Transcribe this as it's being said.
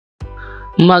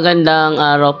Magandang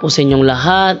araw po sa inyong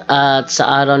lahat, at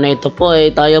sa araw na ito po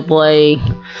ay tayo po ay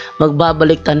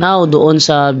magbabalik tanaw doon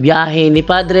sa biyahe ni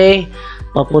Padre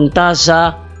papunta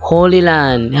sa Holy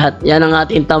Land. At yan ang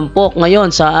ating tampok ngayon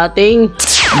sa ating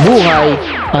buhay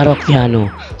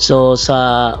parokyano. So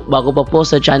bago pa po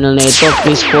sa channel na ito,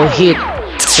 please po hit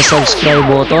sa subscribe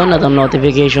button at ang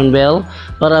notification bell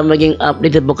para maging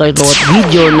updated po kayo bawat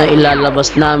video na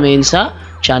ilalabas namin sa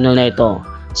channel na ito.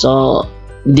 So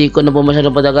di ko na po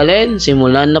masyadong patagalin,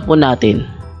 simulan na po natin.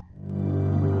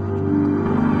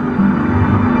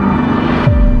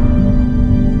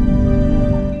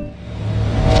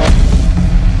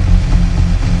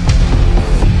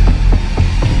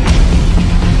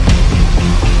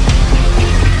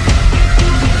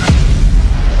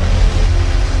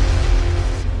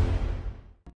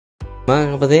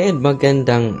 Mga kapatid,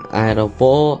 magandang araw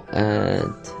po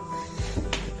at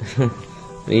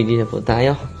ready na po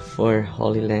tayo for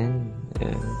Holy Land.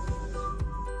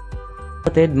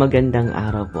 Kapatid, magandang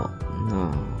araw po.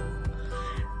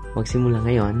 Magsimula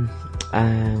ngayon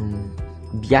ang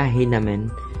biyahe namin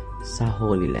sa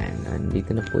Holy Land.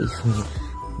 Dito na po yung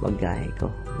bagahe ko.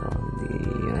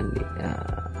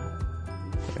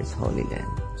 First Holy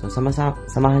Land. So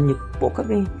samahan niyo po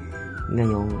kami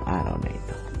ngayong araw na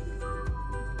ito.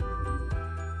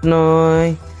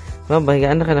 Noy,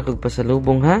 mabagaan na ka na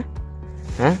kagpasalubong, ha?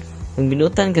 Ha? Ang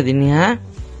binutan ka din, ha?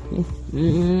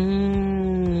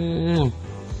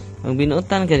 Ang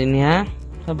binutan ka din, ha?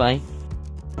 Sabay.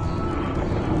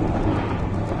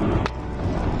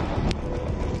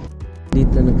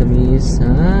 Dito na kami sa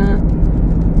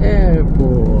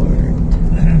airport.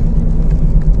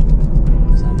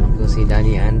 Kasama ko si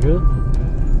Daddy Andrew.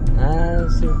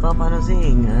 Si Papa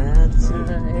Rosing at si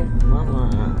Mama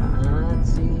at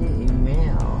si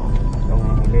Emil.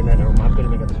 Hindi na mapil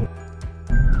may katas.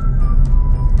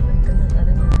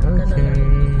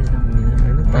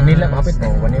 Manila, mapit mo.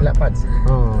 Manila pads.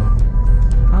 Oh.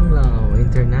 Panglao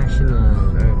International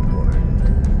Airport.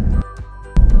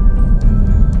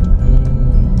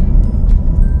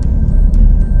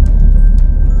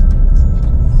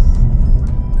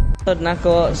 Tod na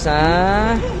ko sa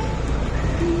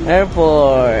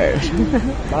airport.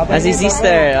 Si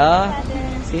sister, oh.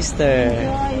 Sister.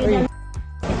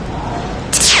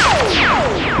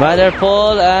 Brother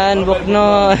Paul and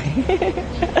Buknoy.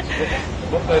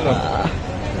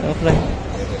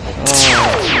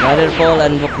 Brother Paul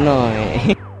and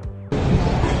Buknoy.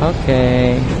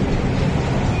 Okay.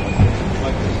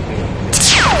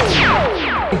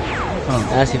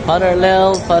 Si Father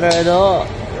Lel, Father Edo.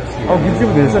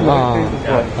 Give this.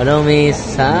 Ano mi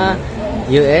sa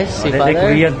US, si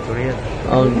Father? Korean.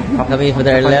 Kami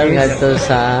Father Lel ngadto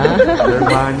sa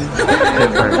Darwin.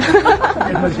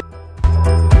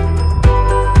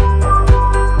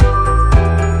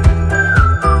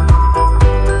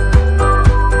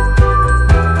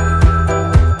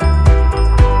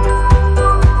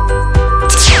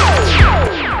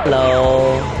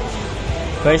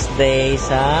 First day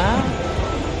sa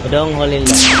Udong Holy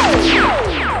Land.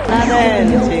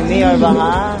 Natin, si Mayor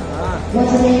Banga.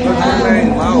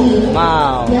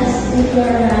 Mau.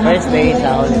 First day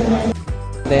sa Holy Land.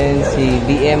 Then si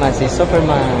BM at si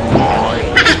Superman.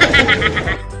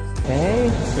 Okay.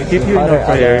 We keep you in our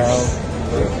prayers.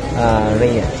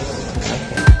 Reyes.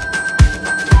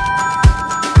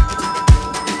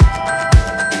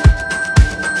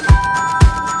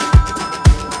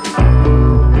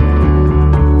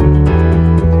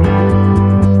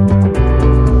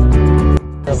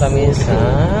 Kami sa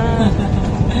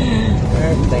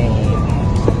airplane.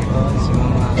 Si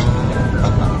Mama.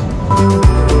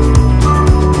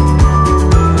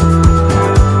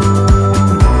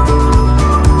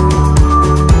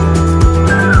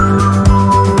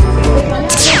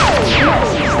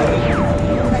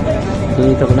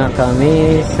 Dito na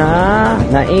kami sa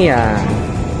Naiya.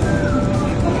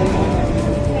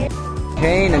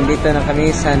 Okay, nandito na kami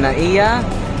sa Naiya.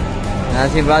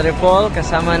 Si Brother Paul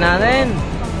kasama natin.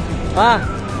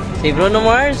 Si Bruno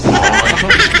Mars.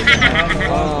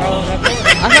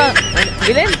 Asa?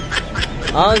 Bilin?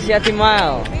 Si Ate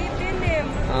Mile.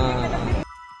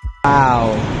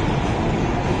 Wow.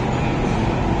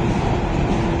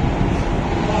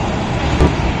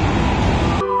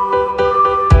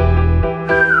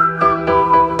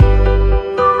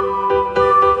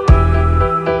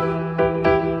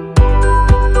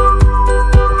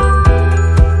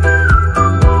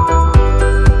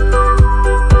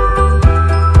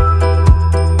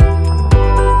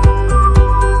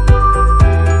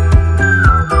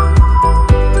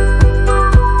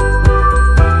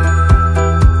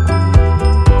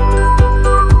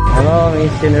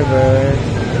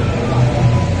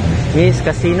 Miss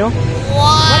Casino?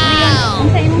 Wow!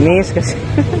 Miss Casino.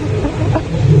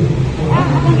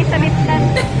 Akong isabit lang.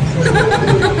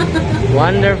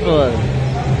 Wonderful.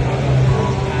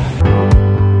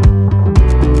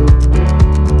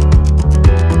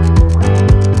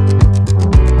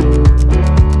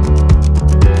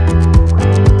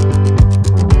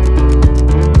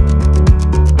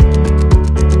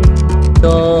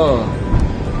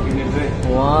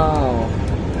 Wow.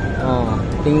 Oh,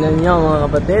 tingnan nyo mga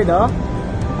kapatid, oh.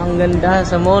 Ang ganda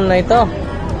sa mall na ito.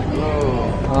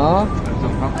 Oh.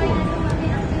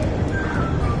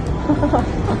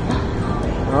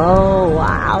 Oh,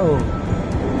 wow.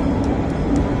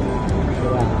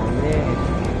 Grabe.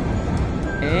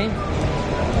 Okay.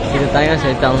 Dito tayo sa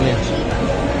itang niya.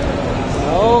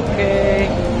 Okay.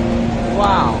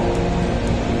 Wow.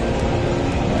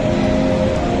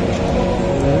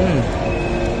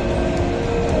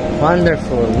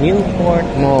 Wonderful. Newport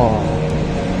Mall.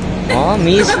 Oh,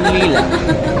 Miss Lila.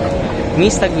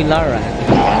 Miss Tagbilara.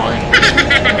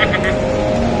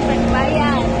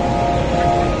 Pagbayan.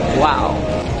 Wow.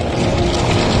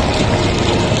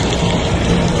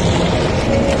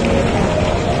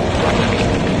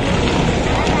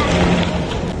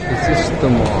 This is the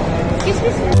mall.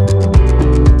 Excuse me.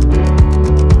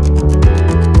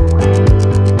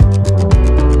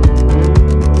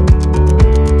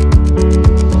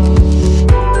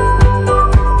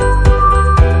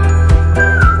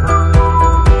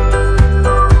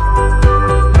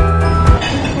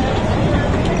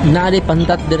 Naari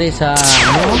pantat dire sa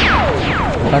ano?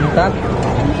 Pantat?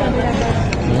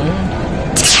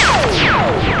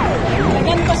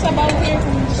 Lagan pa sa here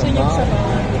kung gusto niyo sa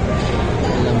bawal.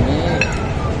 Lamig.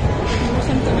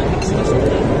 Gusto ko na extra sa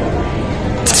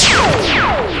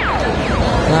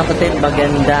Mga kapatid,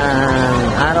 magandang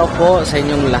araw po sa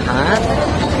inyong lahat.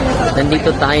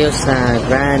 Nandito tayo sa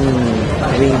Grand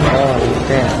Wing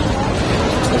Hotel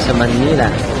sa Manila.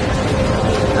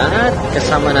 At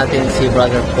kasama natin si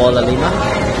Brother Paul Alima.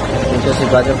 Ito si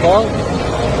Brother Paul.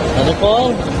 Brother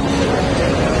Paul.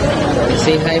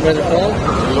 Say hi, Brother Paul.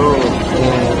 Hello.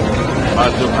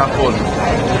 Magandang hapon.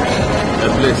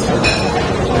 God bless.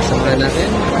 Kasama natin.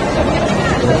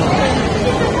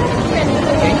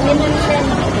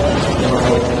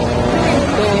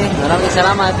 Okay. Maraming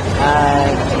salamat.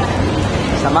 At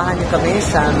samahan niyo kami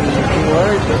sa tour,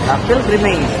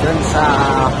 pilgrimage dun sa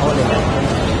Holy Land.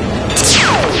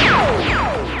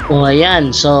 O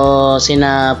ayan, so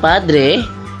sina Padre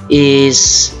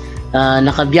is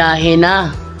nakabiyahe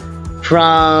na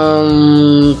from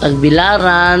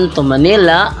Tagbilaran to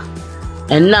Manila,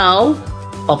 and now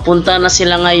papunta na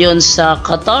sila ngayon sa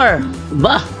Qatar.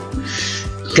 Ba,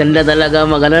 ganda talaga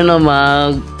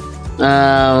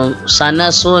sana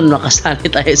soon makasali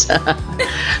tayo sa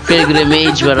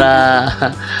pilgrimage para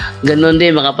ganun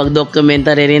din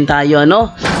makapag-documentary rin tayo,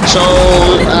 ano? So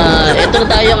ito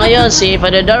tayo ngayon, si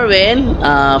Father Darwin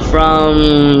from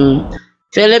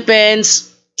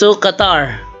Philippines to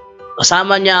Qatar.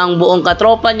 Kasama niya ang buong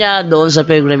katropa niya doon sa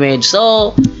pilgrimage.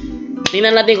 So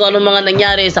tingnan natin kung ano mga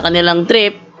nangyari sa kanilang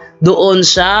trip doon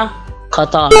sa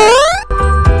Qatar.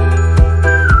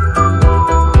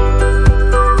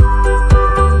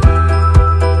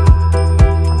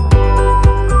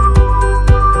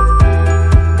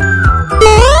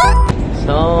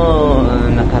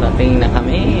 Nakarating na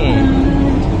kami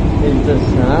dito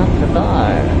sa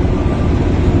Qatar.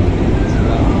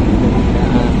 So,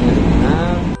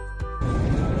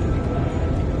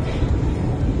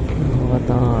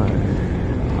 Qatar.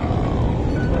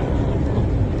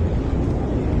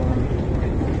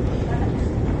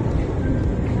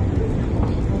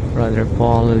 Brother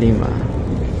Paul Lima.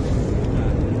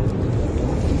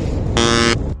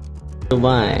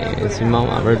 Dubai, si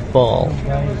Mama Brother Paul.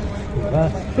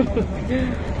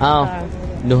 Oh,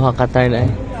 duha Qatar na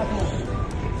eh.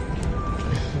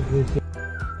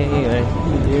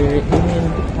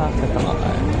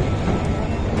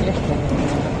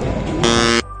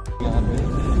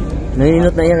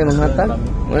 Naninot na yan, mga hatag.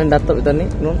 Walang dato ito ni,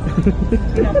 no?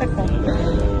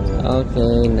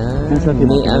 Okay na.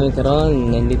 Ni amin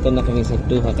karon, nandito na kami sa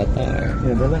Doha, Qatar.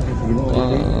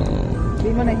 Wow.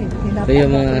 Ito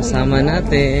yung mga kasama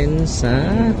natin sa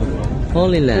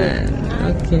Holy Land.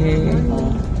 Okay.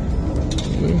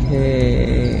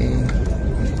 Yehey.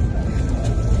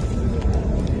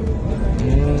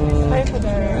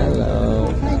 Hello.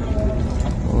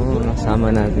 Oh, kasama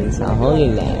natin sa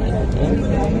Holy Land. Okay.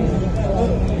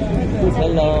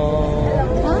 Hello.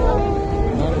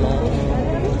 Hello.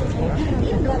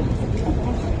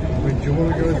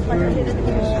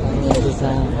 Dito sa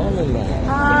Holy Land.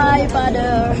 Hi,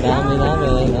 Father. Dami, no?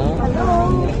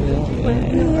 Hello. We're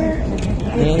here.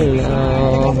 Hello.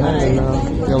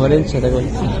 Valencia, taga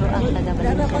Valencia.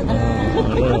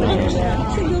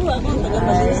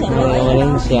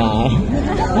 Valencia.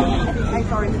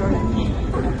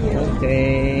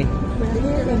 Okay.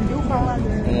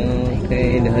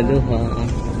 Okay, duha-duha.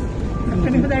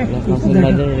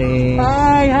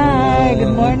 Hi,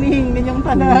 good morning ninyong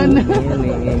tanan. Good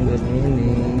morning.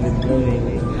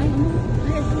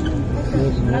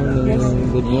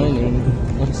 Good morning.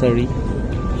 Oh, sorry.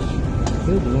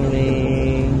 Good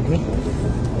morning.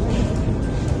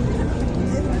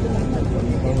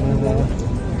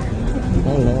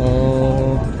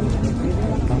 Hello.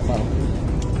 Papa.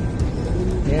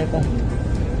 Yeah, pa.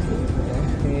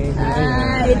 Okay.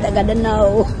 Ay, taga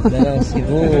Danau. Danau,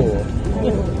 Cebu.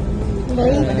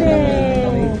 Leyte.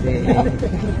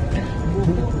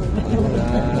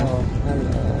 Hello.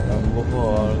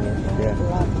 Bohol. Yeah.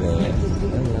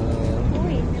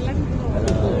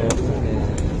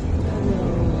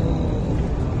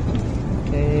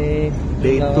 Okay.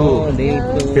 Day Hello, 2. Day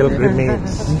 2.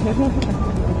 Pilgrimage.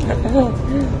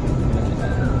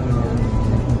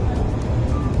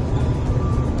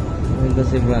 Ito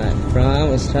si Brad from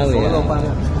Australia. Solo pa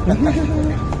nga.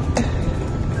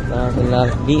 Sila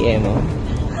BM, oh.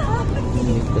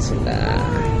 Dito sila.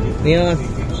 Yun.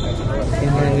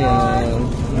 Yun.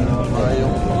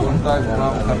 Yung papunta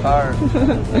from Qatar.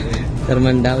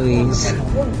 Termandawis.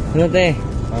 Ano te?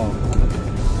 Oh.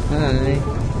 Hi.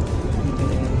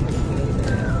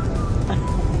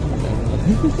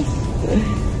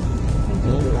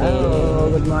 Oh,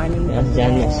 good morning. Yes,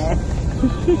 Janice.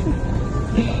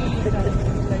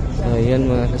 So, yun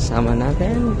mga kasama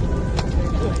natin.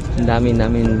 Ang dami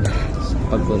namin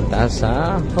pagpunta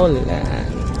sa Holy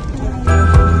Land.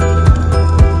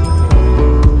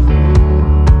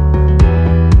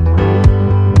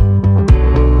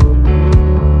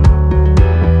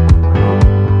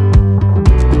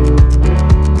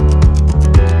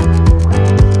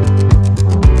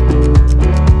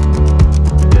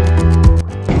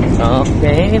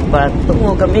 Okay,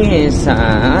 patungo kami sa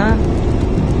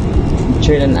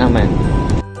Churlan Aman.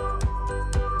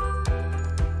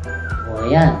 O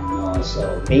ayan. So,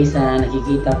 based sa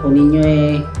nakikita po ninyo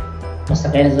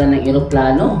pasakay na sila ng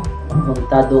eroplano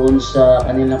papunta doon sa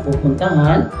kanilang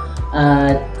pupuntahan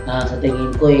at sa tingin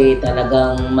ko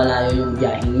talagang malayo yung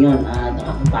biyaheng yun at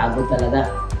nakakapagod talaga.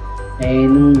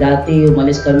 Nung dati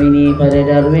umalis kami ni Father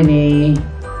Darwin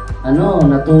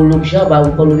natulog siya bago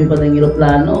pa lumipat ng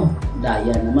eroplano.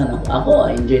 Daya naman ako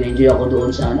enjoy ako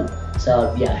doon sa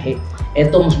biyahe.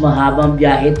 Ito mas mahabang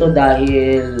biyahe to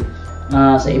dahil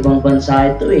sa ibang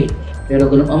bansa ito Pero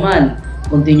ganun pa man,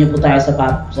 continue po tayo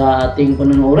sa ating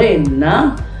panunurin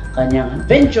ng kanyang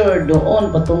adventure doon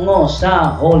patungo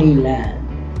sa Holy Land.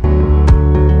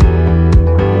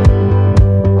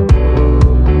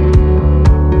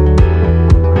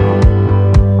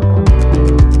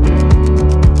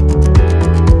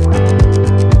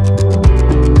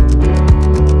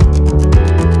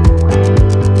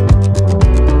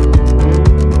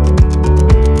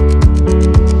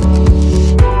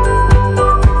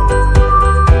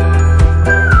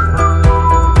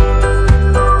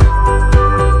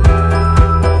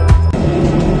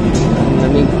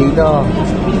 Dito.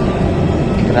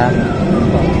 Grabe.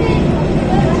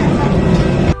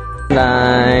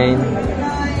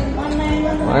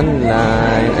 One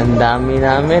line. Ang dami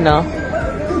namin, no?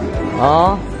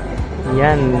 Oh.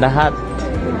 Yan, lahat.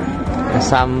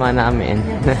 Kasama namin.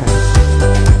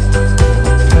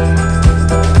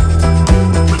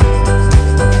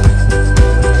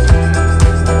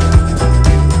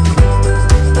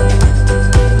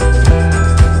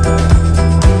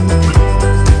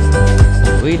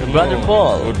 With Brother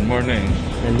Paul. Good morning.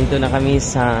 Nandito na kami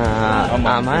sa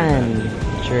Aman,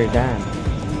 Jordan.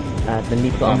 At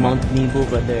nandito ang Mount Nebo,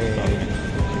 Brother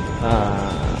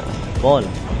Paul.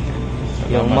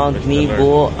 Yung Mount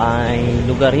Nebo ay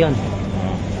lugar yon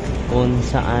kung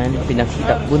saan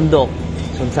pinakita, bundok,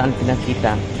 kung saan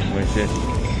pinakita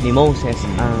ni Moses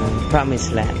ang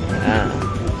Promised Land.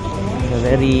 So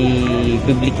very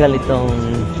biblical itong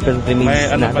pilgrimage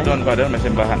May natin. pa doon, Father? May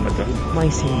simbahan ba doon?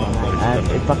 May simbahan. At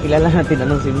ipakilala natin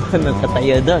anong simbahan ng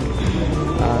katayo doon.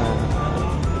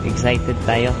 Excited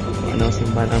tayo. Anong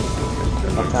simbahan ang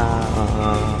baka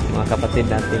mga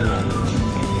kapatid natin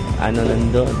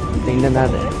nandun. Tingnan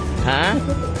natin. Ha?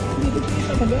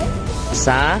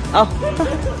 Sa? Oh!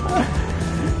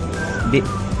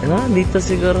 Dito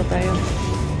siguro tayo.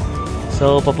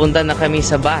 So, papunta na kami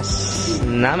sa bus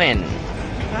namin.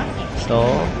 So,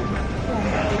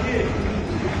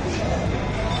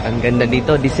 ang ganda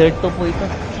dito. Deserto po ito.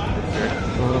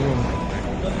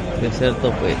 Deserto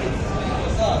po ito.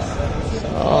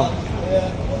 So,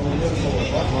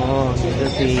 Oo, ito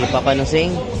si Papa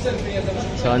Nusing.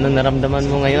 So, ano naramdaman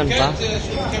mo ngayon, pa?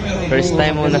 First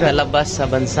time mo nakalabas sa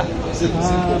bansa.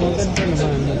 Maganda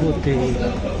naman, mabuti.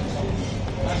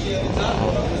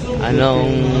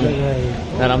 Anong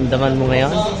naramdaman mo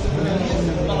ngayon?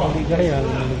 Ligaya.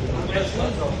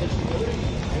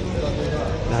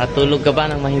 Nakatulog ka ba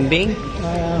ng mahimbing?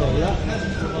 Wala.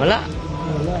 Wala?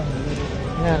 Wala.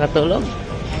 Nakakatulog?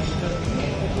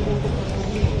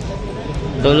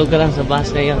 Tulog ka lang sa bus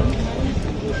ngayon.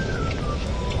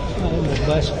 Ay,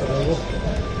 magbas tayo.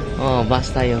 Oh, bus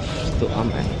tayo to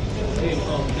Aman.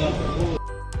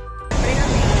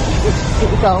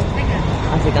 Ikaw?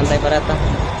 Si Kantay Parata.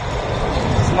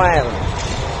 Smile.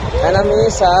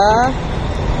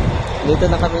 Dito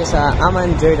na kami sa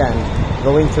Amman, Jordan.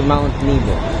 Going to Mount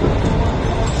Nebo.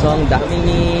 So, ang dami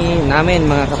namin,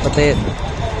 mga kapatid.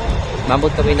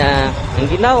 Mabot kami na ang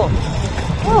ginaw.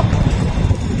 Oh,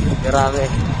 grabe.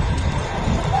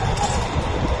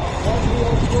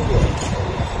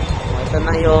 Ito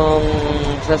na yung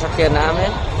sasakyan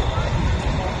namin.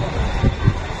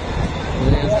 Ito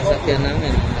na yung sasakyan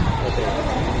namin.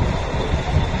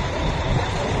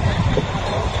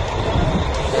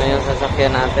 Ito na yung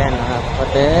sasakyan natin, mga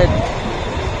kapatid.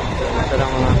 Ito lang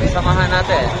mga kasamahan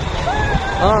natin.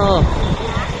 Oo.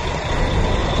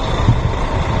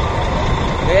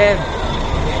 Babe.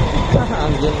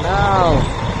 Ang ginaw.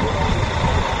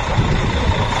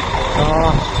 Ito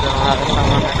mga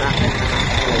kasamahan natin.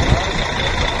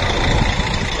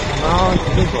 Mount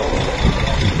Nebo.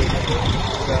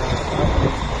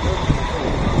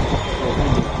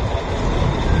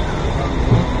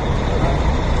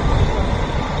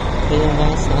 Ito yung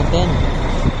bus natin.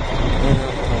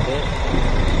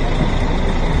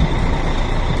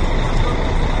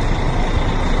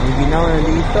 Ang ginawa na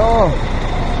dito.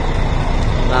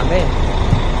 Marami.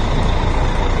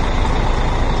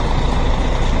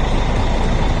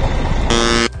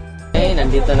 Okay,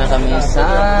 nandito na kami sa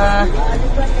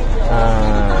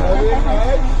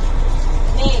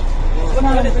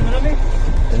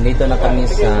nandito na kami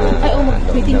sa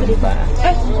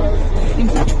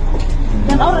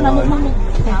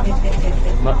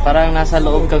parang nasa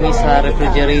loob kami sa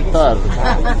refrigerator.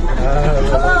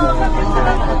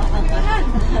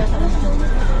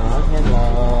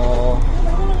 Hello.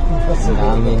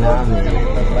 Dami namin.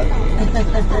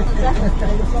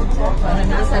 Parang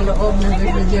nasa loob ng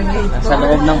refrigerator. Nasa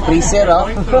loob ng freezer, oh.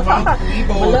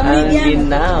 Ang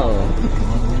ginaw.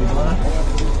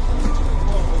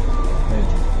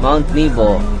 Mount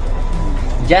Nebo.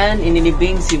 Diyan,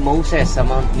 inilibing si Moses sa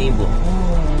Mount Nebo.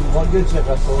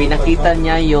 Pinakita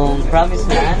niya yung promised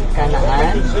land,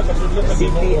 Canaan,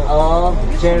 city of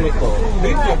Jericho.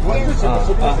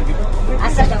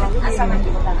 Asa man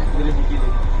kita.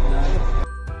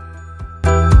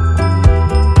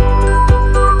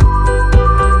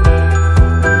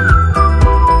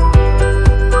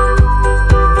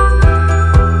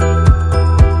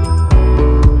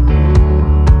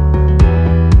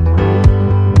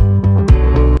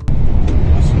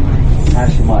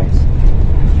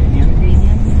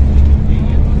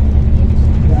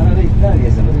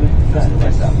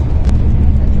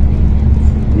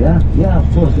 Yeah, of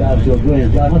course, they are Georgians.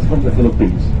 They are not from the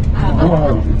Philippines.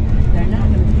 Oh.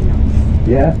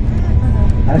 Yeah,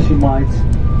 Hashemites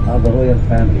are the royal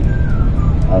family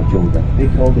of Jordan. They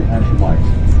call the Hashemites.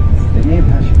 The name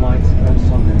Hashemites comes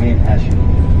from the name Hashim.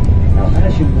 Now,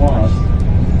 Hashim was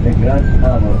the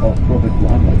grandfather of Prophet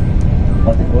Muhammad,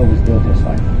 but the boy was daughter's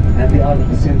side. And they are the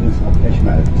descendants of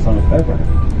Ishmael, son of Abraham.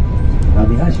 Now,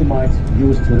 the Hashemites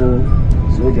used to rule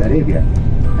Saudi Arabia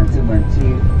until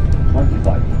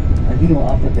 1925. And you know,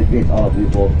 after the Great Arab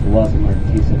Revolt was in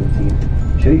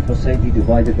 1917, Sharif Hussein, he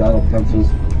divided the Arab councils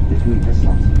between his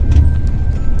sons.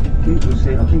 King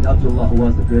Hussein, or King Abdullah, who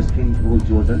was the first king, ruled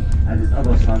Jordan, and his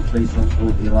other son, Faisal,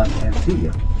 ruled Iraq and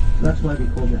Syria. So that's why we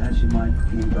call the Hashemite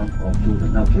Kingdom of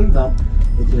Jordan. Now, kingdom,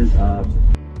 it is...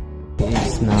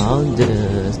 It's now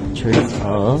the Church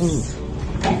of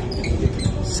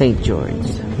St.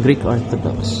 George, Greek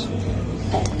Orthodox.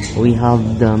 We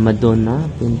have the Madonna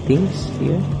paintings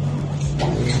here.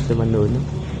 We have the Madonna.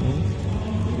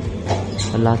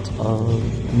 A lot of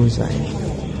mosaic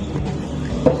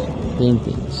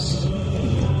paintings.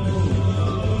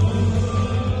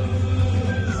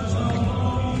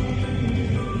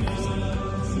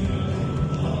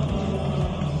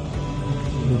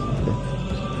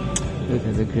 Look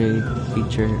at the great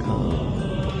picture of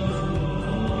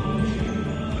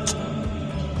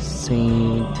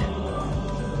Saint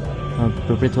of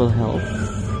Perpetual Health.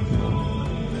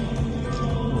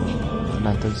 A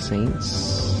lot of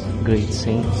saints, great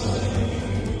saints.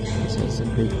 This is a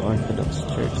Greek Orthodox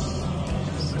church.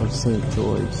 of St.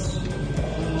 George.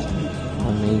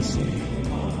 Amazing.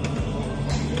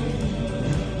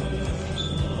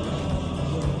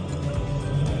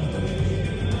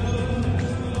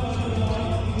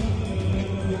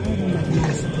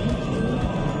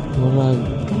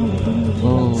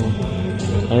 Oh,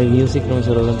 ay music naman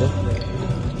sa roland.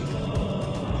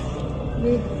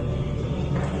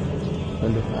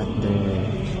 Look at the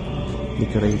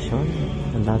decoration,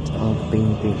 a lot of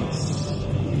paintings,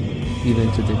 even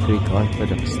to the Greek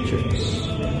Orthodox Church,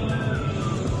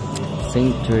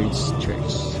 St. George's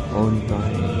Church, owned by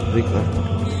Greek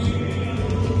Orthodox.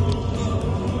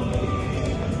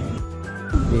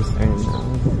 These are now.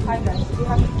 Hi guys, do you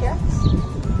have cats?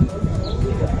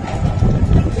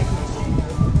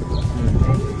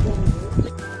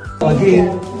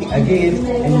 Again, in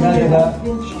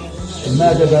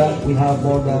Madaba, we have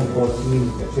more than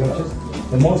 14 churches.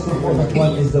 The most important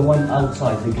one is the one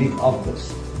outside, the Greek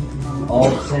Orthodox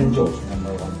of St. George.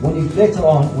 Later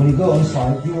on, when you go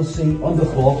inside, you will see on the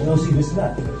floor, you will see this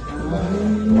map.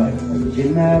 Right? The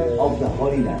map of the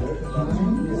Holy Land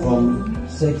from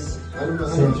 6th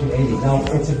century AD. Now,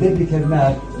 it's a biblical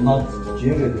map, not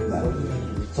geographic map.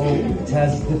 So it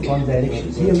has different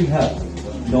directions. Here we have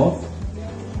north,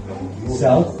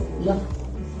 south,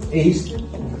 east,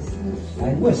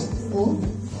 and west. You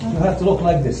have to look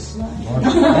like this.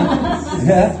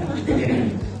 Yeah.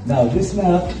 Now this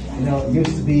map,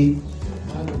 used to be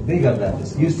bigger than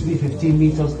this. It used to be 15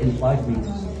 meters and 5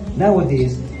 meters.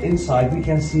 Nowadays, inside we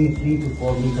can see 3 to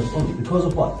 4 meters only. Because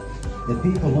of what? The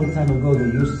people long time ago they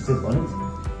used to sit on it,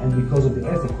 and because of the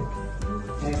earthquake,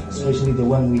 especially the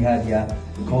one we had here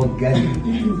called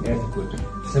Galilee earthquake,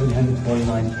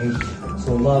 749 AD.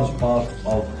 So large part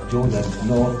of Jordan,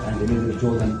 north and the middle of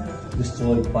Jordan,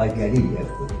 destroyed by Galilee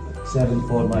earthquake,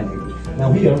 749 AD.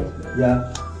 Now here,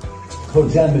 for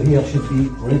example, here should be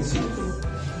Red Sea.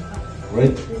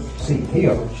 Red Sea.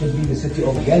 Here should be the city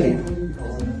of Galilee.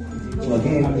 So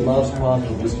again, the last part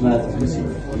of this map is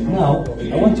missing. Now,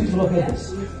 I want you to look at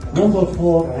this. Number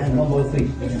 4 and number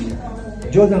 3.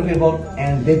 Jordan River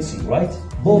and Dead Sea, right?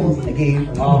 Both, again,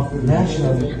 are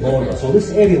national border. So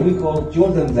this area we call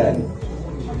Jordan Valley.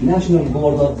 National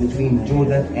border between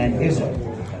Jordan and Israel.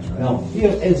 Now,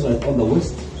 here Israel on the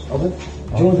west of it,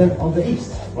 Jordan on the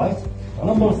east, right?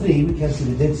 Number 3, we can see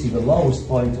the Dead Sea, the lowest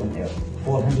point on earth,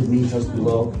 400 meters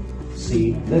below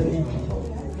sea level.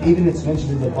 Even it's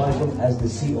mentioned in the Bible as the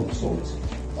Sea of Salt.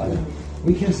 Right?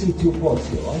 We can see 2 ports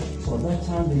here, right? So at that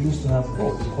time they used to have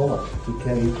boats to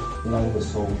carry the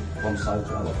salt from side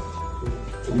to other.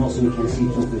 And also we can see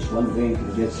 2 fish, one going to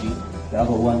the Dead Sea, the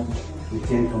other one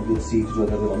return from the sea to the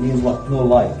river. Means what? No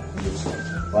life in this sea,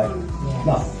 right? Yeah.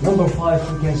 Now, number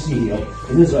 5 we can see here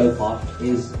in Israel part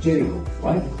is Jericho,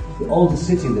 right? The oldest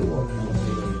city in the world,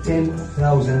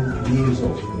 10,000 years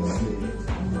old.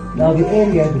 Now the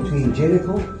area between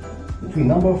Jericho, between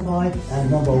number 5 and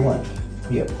number 1,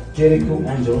 here, Jericho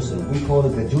and Jerusalem, we call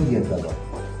it the Judean Desert,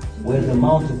 where the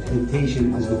Mount of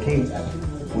Temptation is located at,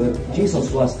 where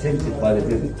Jesus was tempted by the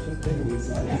devil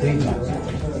 3 times.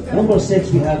 Number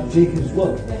 6, we have Jacob's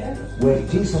Well, where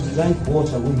Jesus drank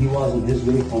water when he was on his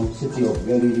way from the city of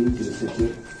Galilee to the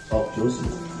city of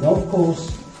Jerusalem. Now, of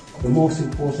course, the most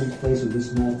important place on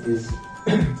this map is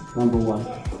number 1,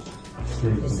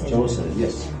 Jerusalem,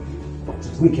 yes.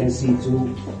 We can see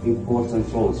 2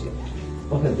 important roads here.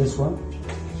 Look at this one.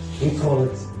 We call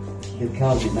it the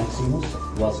Cardi Maximus,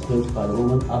 was built by the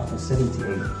Roman after 70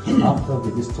 AD, after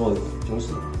they destroyed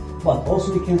Jerusalem. But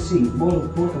also we can see, more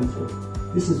important road,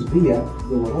 this is Via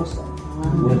Dolorosa,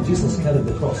 where Jesus carried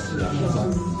the cross.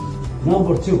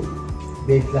 Number 2,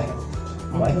 Bethlehem,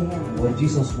 right? Where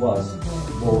Jesus was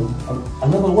born.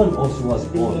 Another one also was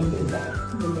born in Bethlehem.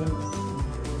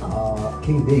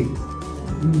 King David.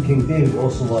 King David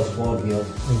also was born here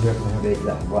in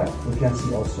Bethlehem, right? We can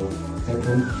see also.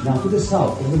 Now to the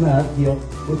south of the map here,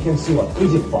 we can see what?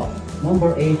 Egypt part.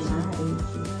 Number 8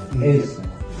 is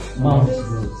Mount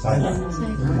Sinai,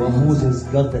 where Moses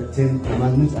got the 10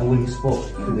 commandments and when he spoke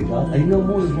to the God. And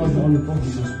Moses was the only prophet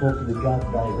who spoke to the God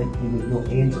directly with no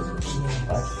angels.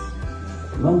 Right?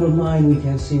 Number 9, we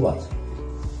can see what?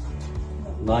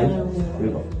 Nile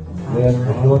River, where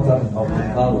the daughter of the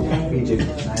Pharaoh of Egypt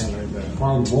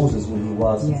found Moses when he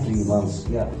was 3 months.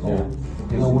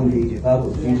 When the Pharaoh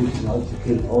of Egypt tried to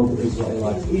kill all the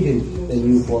Israelites, even the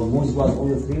newborn Moses was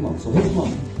only 3 months. So his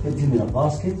mom put him in a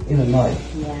basket in a Nile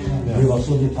River,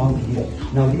 so they found him here.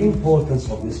 Now the importance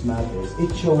of this map is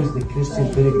it shows the Christian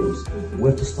pilgrims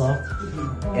where to start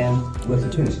and where to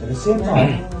finish. At the same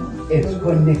time, it's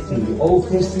connecting the Old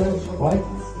Testament, right,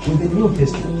 with the New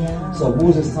Testament. So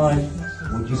Moses' time,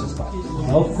 when when Jesus died.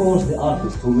 Now, of course, the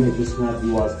artist who made this map, he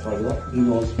was Travel. He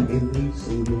knows every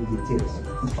single details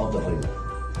of the Holy Land.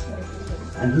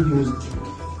 And he used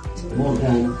more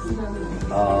than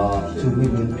 2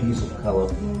 million pieces of color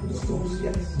stones.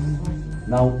 Yes.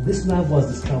 Now, this map was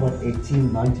discovered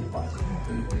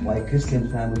 1895 by a Christian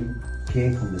family.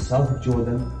 Came from the south of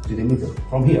Jordan to the middle,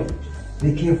 from here.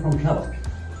 They came from Kalak.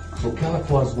 So Kalak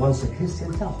was once a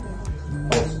Christian town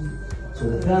also. So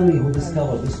the family who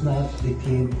discovered this map, they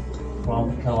came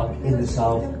from Kalak in the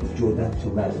south of Jordan to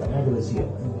Madinah. Madinah is here,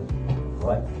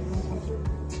 right?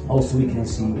 Also we can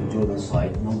see Jordan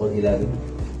side, number 11.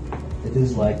 It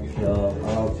is like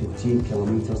around 15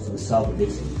 kilometers to the south of the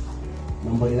city.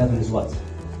 Number 11 is what?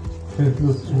 Yeah,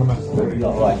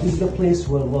 right. This is the place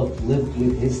where Lot lived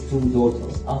with his 2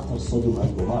 daughters after Sodom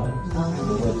and Gomorrah.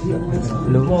 Right here.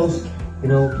 Close, to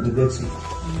the Dead Sea.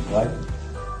 Right?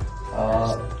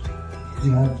 Do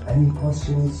you have any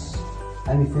questions?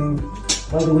 Anything?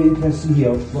 By the way, you can see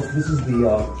here, look, this is the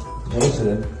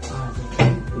Jerusalem.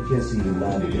 You can see the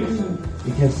land.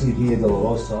 You can see Via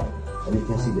Dolorosa, and you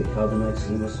can see the Carbonates.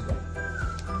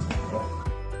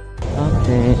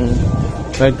 Okay,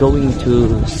 we're going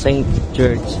to St.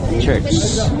 George Church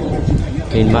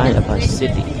in Madaba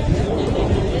City.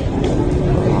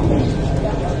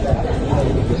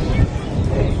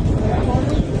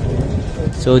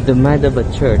 So the Madaba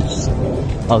Church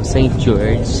of St.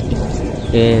 George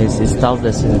is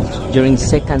established during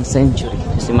 2nd century,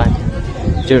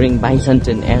 during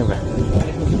Byzantine era,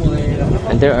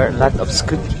 and there are a lot of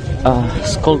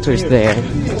sculptures there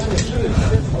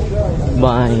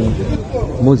by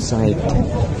mosaic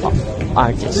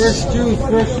artists.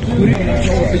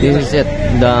 This is it,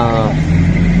 the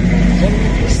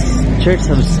Church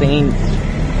of St.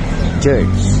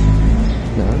 George.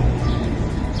 No?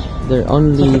 There are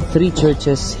only 3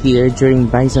 churches here during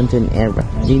Byzantine era.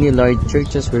 Many large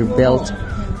churches were built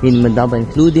in Madaba,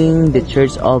 including the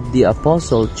Church of the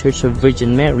Apostle, Church of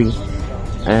Virgin Mary,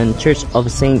 and Church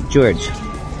of St. George,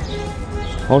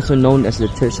 also known as the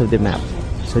Church of the Map.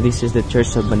 So this is the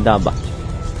Church of Madaba.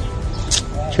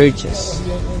 Churches.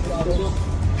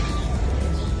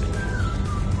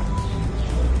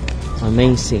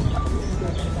 Amazing.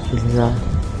 This is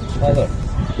Father,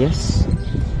 yes.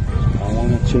 I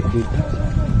want to check it.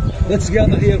 Let's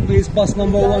gather here, please. Bus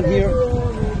number 1 here.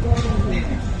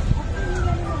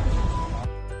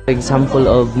 Example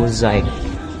of mosaic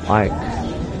art.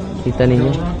 Kita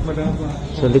ninyo?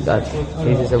 So look at,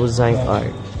 this is a mosaic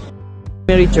art.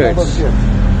 Mary Church.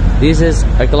 This is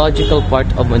archaeological part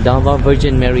of Madaba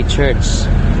Virgin Mary Church.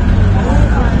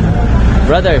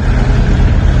 Brother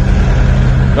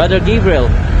Gabriel.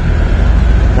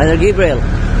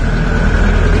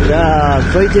 The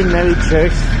Virgin Mary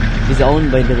Church is owned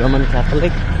by the Roman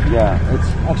Catholic. Yeah, it's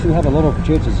actually we have a lot of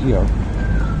churches here,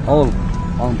 all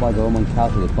owned by the Roman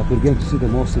Catholic, but we're going to see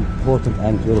the most important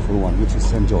and beautiful one, which is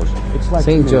St. George. It's like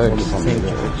St. George.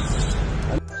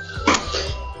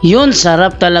 Yun,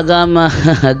 sarap talaga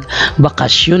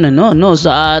mag-bakasyon, no? So,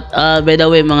 by the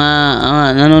way, mga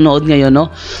nanonood ngayon,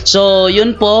 no? So,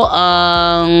 yun po,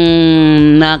 ang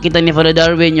nakita ni Father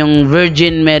Darwin, yung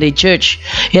Virgin Mary Church.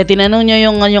 Kaya tinanong niya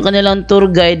yung kanilang tour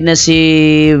guide na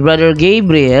si Brother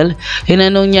Gabriel,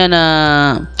 tinanong niya na,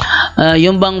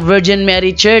 yung bang Virgin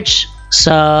Mary Church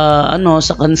sa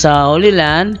Holy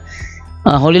Land,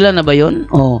 Holy Land na ba yun?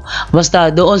 Oh,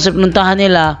 basta doon sa pinuntahan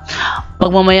nila,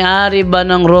 pagmamayari ba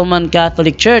ng Roman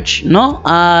Catholic Church, no?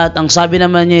 At ang sabi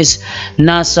naman niya is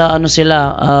nasa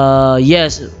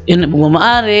yes,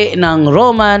 pagmamayari ng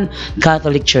Roman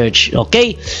Catholic Church.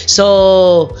 Okay?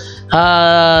 So,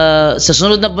 sa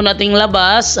sunod na po nating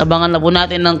labas, abangan na po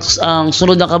natin ang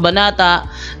sunod na kabanata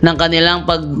ng kanilang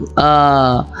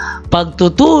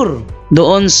pagtutur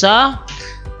doon sa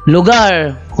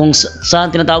lugar kung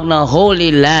saan tinatawag na Holy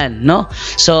Land, no?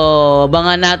 So,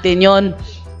 abangan natin 'yon.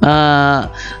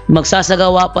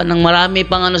 Magsasagawa pa ng marami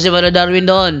pang si Father Darwin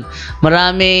doon.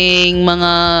 Maraming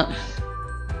mga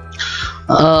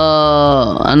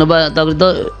tawag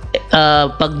dito,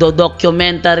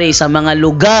 pagdo-documentary sa mga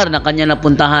lugar na kanya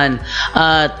napuntahan,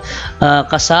 at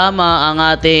kasama ang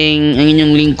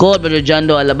inyong lingkod, Brother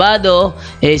Jando Alabado,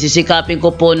 sisikapin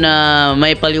ko po na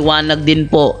may paliwanag din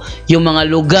po yung mga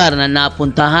lugar na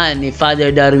napuntahan ni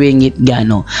Father Darwin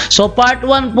Gitgano. So part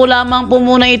 1 po lamang po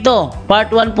muna ito.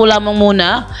 Part 1 po lamang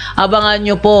muna. Abangan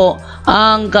nyo po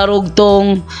ang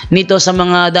karugtong nito sa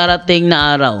mga darating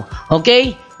na araw.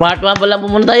 Okay? Part 1 pa lang po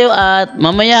muna tayo, at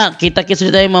mamaya, kita-kits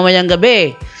ulit tayo mamayang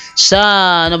gabi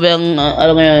sa,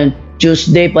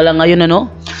 Tuesday pa lang ngayon,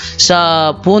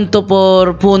 sa punto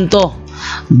por punto,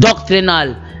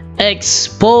 doctrinal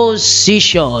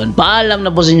exposition. Paalam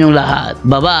na po sa inyong lahat.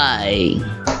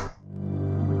 Bye-bye!